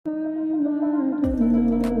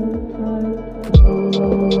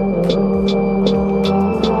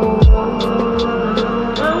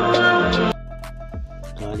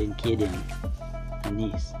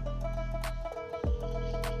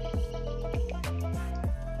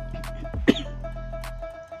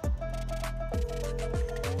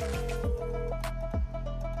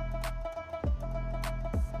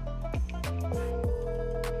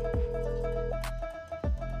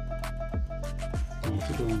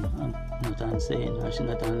not on saying, or she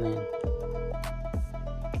not online.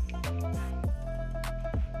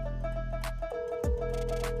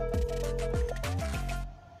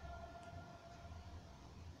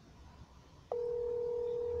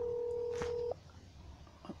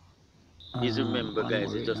 Please remember, One guys,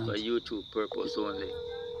 more it's just for dance. YouTube purpose only.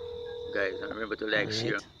 Guys, and remember to like,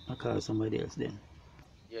 share. Alright, I'll call somebody else then.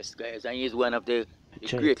 Yes, guys, and he's one of the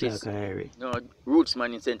Try greatest, Clark or Harry. roots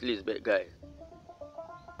man in St. Elizabeth, guys.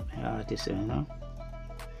 Artist, you know.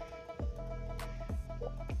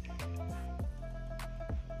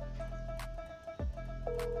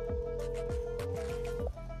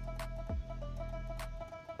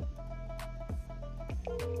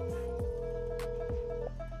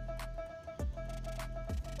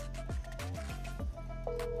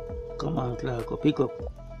 Come on, Clark, pick up.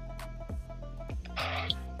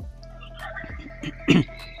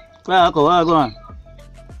 Clark, what go on?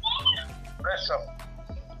 Bless up.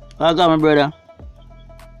 What go on, my brother?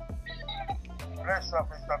 Bless up,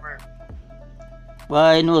 Mr. Bird.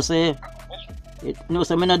 Why you know say? No,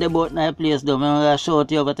 say me not the boat na place though. Me gonna show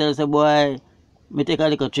to you, but tell say boy, me take a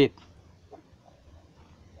little trip.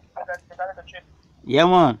 I got a little trip. Yeah,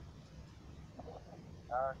 man.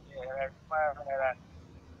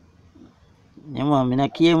 Yeah, man. Me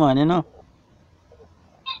not care, man. You know.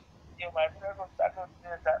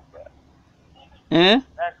 Eh?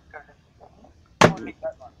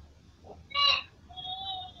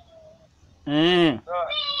 Eh? I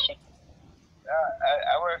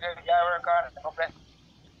work on it.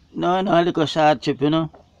 No, no, a little short trip, you know.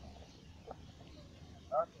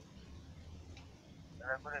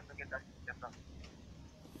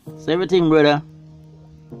 So everything, brother.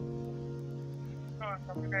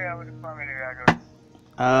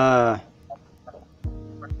 Ah.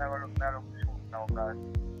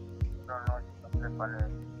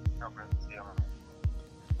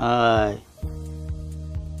 Aye.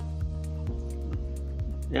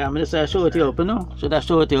 Yeah, I'm just show it you up, you know. Should I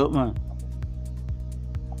show it you up, man?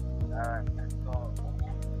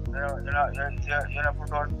 You know,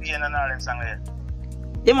 put out pain and all them song there.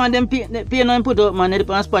 Yeah, man, them pay no put up, man. They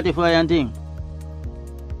put on Spotify and thing.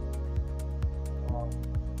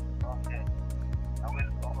 Okay. I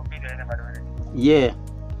will be there in about a minute. Yeah.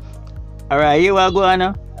 Alright, you want to go on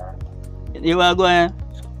now? You want to go on?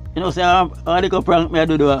 You know, say, I want to prank me, I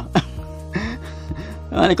do. I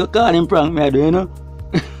want to call him prank me, I do, you know?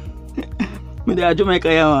 Me there Jamaica,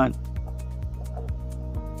 yeah, man.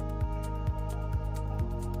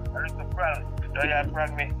 I little prank. Do you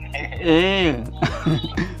prank me? Yeah.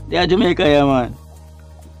 They are Jamaica, yeah, man.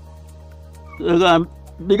 So go and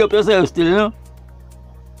big up yourself still, you know?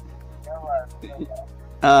 Yeah,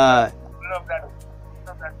 man. Love that.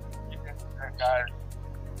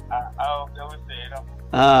 How they would say, you know?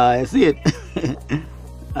 I see it.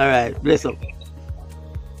 Alright, bless up.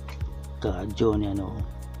 God, Johnny, I know.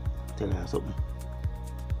 Tell her something.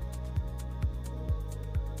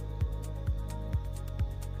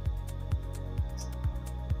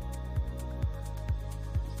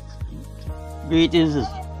 Greetings.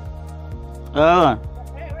 Oh.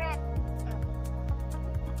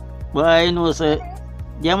 Why you know say?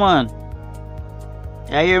 Yeah, man.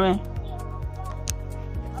 You hear me?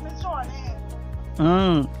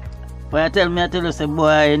 But I tell you say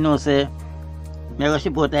boy, you know say me go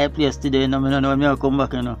ship out a place today, you know, me don't know when me come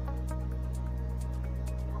back, you know.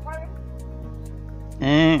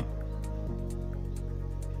 Eh.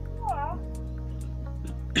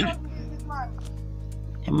 Yeah,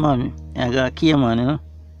 man, I got a key, man, you know.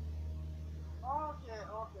 Okay,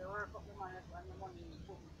 work up the money and the money.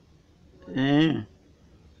 Eh.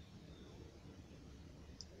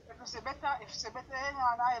 If you say better, you know,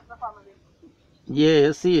 and I help the family. Yeah,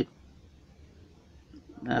 you see it.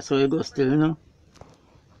 That's how you go still, you know.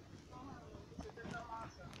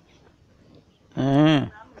 Eh.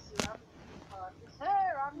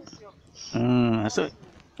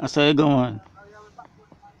 That's how you go on.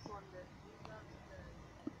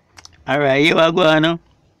 Alright, you are going now.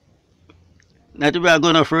 Not to be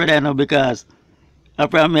going no further now because I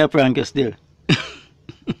prank me a prank you still.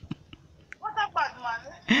 What a bad man,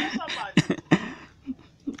 eh? That's so bad.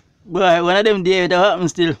 Boy, one of them days that happen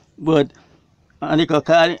still. But I need to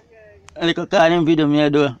call him video me I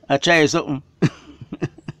do. I try something. Alright.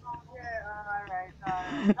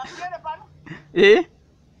 That's the other one? Eh?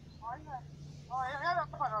 Oh, you're the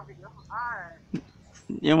fan of video. Alright.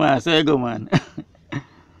 Yeah, man, so you go, man.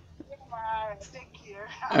 Take care.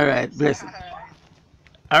 Alright, bless you.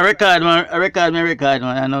 I record, man.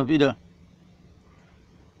 I know video.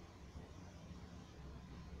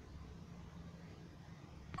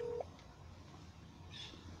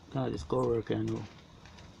 God, this co-worker, I know.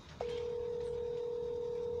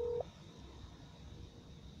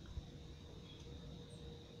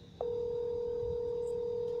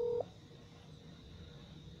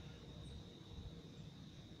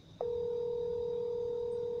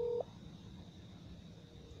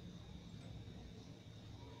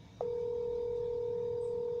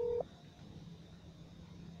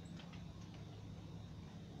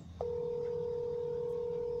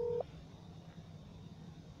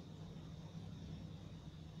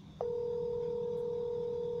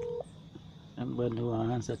 But no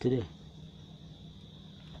answer today.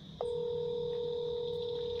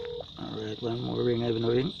 Alright, one more ring, I have no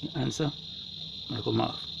ring. Answer. I come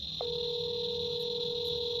off.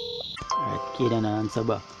 Alright, kid and answer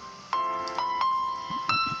back.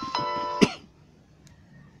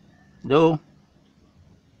 Though.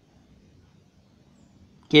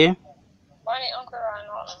 Okay? Why Uncle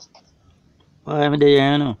Ronald? Why am I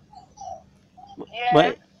there, you know? Yeah.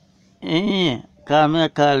 But, call me a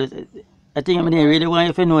call. I think I didn't really want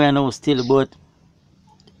you to know you know still, but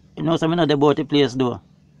you know something not about the place though.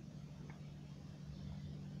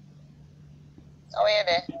 Oh, yeah,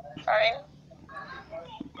 there. Fine.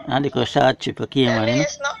 And the short trip I came on, you know?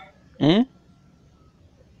 Yes, no. Eh?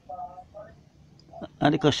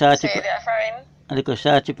 And the short Say trip, that, fine. and the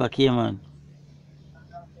short trip I came on.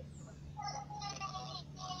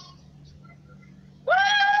 Wow!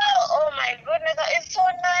 Oh my goodness, that is so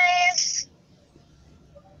nice.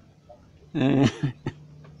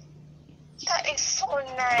 That is so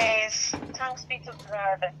nice. Thanks be to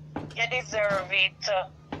God. You deserve it.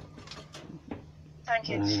 Thank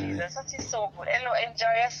you, Jesus. That is so good. Hello,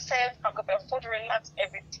 enjoy yourself. Pack up your food, relax,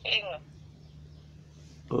 everything.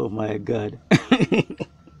 Oh my God.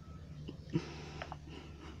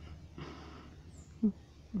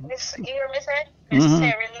 This, you hear me say? Just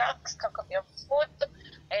say relax, pack up your food,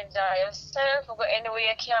 enjoy yourself, go anywhere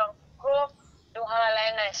you can go, do all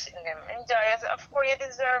that nice thing them. Enjoy yourself. Of course you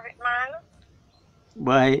deserve it, man.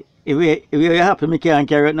 Boy, if you're happy, me can't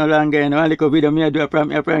carry it no longer, you know. I like a video me I do a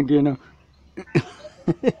prank, you know.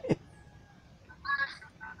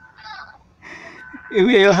 If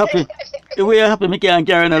you're happy, me can't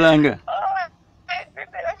carry no longer. Oh, my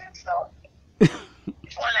goodness, that is so.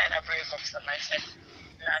 One line of breakups on myself.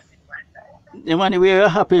 Last in my life. The man, if you're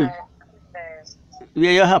happy, My goodness. if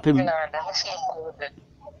you're happy, Lord, that's so good.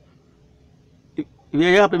 if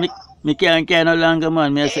you're happy, me can't carry no longer,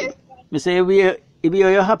 man. Me say if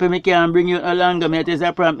you're happy, me can't bring you no longer. Me just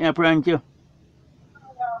a prank you.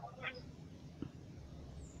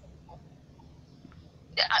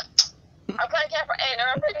 I can't care for any.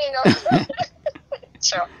 I'm bringing up.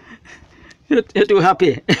 Sure. You're too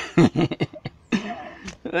happy.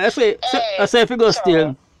 I say if you go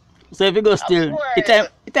still. So if you go still, the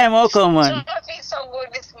time will come, man. So I feel so good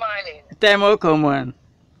this morning. The time will come, man.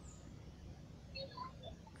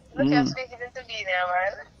 Look, I'm speaking to me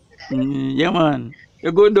now, man. Yeah, man.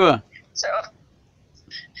 You're good, though. So,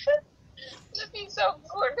 you feel so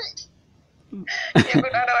good. You're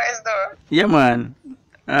good otherwise, though. Yeah, man.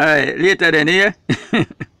 Alright, later then, yeah?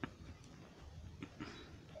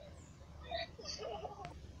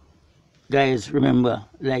 Guys, remember,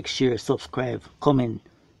 like, share, subscribe, comment,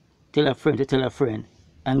 tell a friend to tell a friend.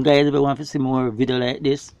 And guys, if you want to see more video like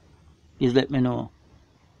this, please let me know.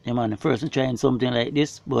 Yeah, man, first I'm trying something like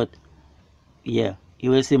this, but yeah,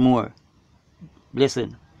 you will see more.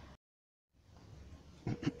 Blessing.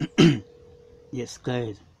 Yes,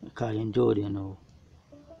 guys, I'm calling Jody now.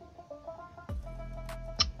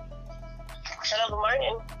 Hello, good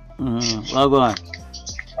morning. Well, go on.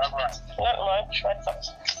 Not much. What's up?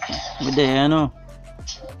 But there, you know.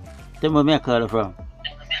 Tell me where I call from.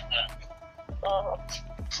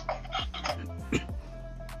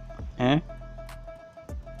 Eh? Me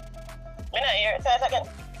not hear it. Say it again.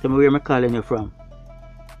 Tell me where I'm calling you from.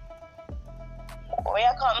 Where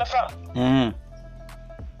you call me from? Eh?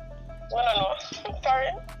 I don't know. Sorry.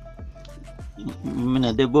 I'm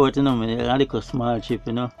not the boat, you know. I'm a little small ship,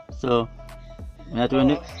 you know. So, I don't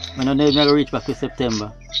know if I reach back to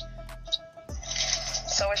September.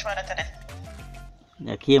 So which one is today?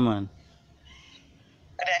 Yeah, Cayman.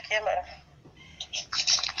 Today I came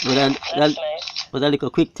in. But a little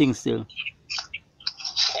quick thing still.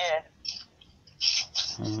 Yeah.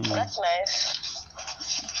 That's nice.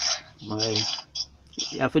 Boy,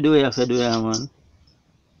 you have to do it, man.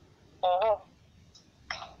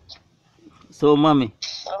 So, mommy.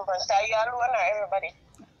 So you alone or everybody?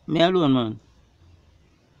 Me alone, man.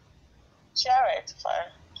 She alright,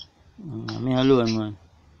 fine. Me alone, man.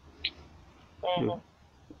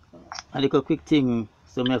 A little quick thing,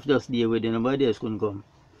 so I have to just deal with it. Nobody else couldn't come.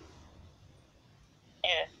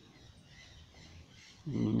 Yeah.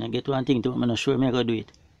 I get one thing to I'm not sure I can do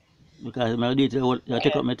it. Because I do it, it'll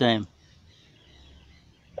take up my time.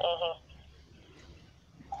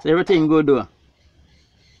 So everything good though?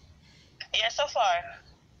 Yeah, so far.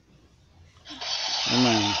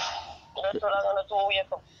 Man. That's what I'm gonna do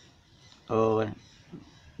wake up. Oh,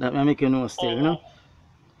 that may make you know still, you know?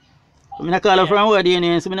 So I call you from where do you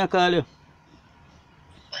know? So I call you.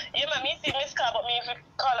 Yeah, man, me see miss call, but me if you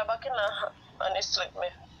call her back in and it's like me.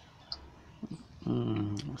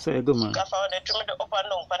 So you good, man. Because I want to me the up and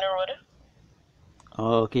down on the road.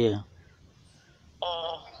 Okay.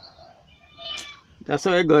 Mm. That's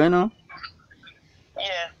how it go, you know?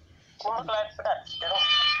 Yeah. Work life for that, you know.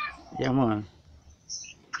 Yeah, man.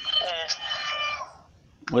 Yeah.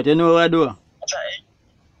 But you know what I do? Sorry.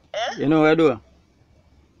 Yeah? You know what I do? In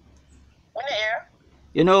the air?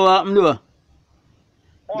 You know what I'm doing?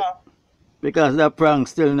 Wow. Because that prank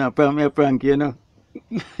still not prank me a prank, you know?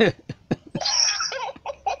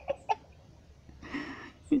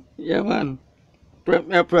 Yeah, man. Prank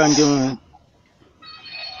me a prank, you man.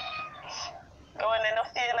 Going in the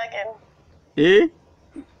field again. Eh?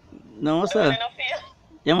 No, Going sir. in the field.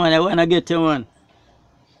 Yeah, man, I wanna get you, man.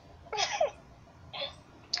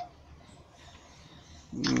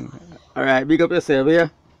 Alright, big up yourself, yeah?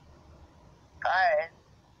 Alright.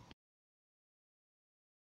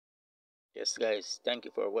 Yes, guys, thank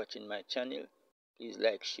you for watching my channel. Please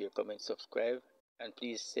like, share, comment, subscribe, and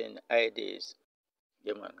please send ideas.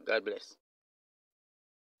 Yeah, man. God bless.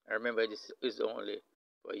 And remember, this is only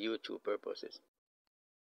for YouTube purposes.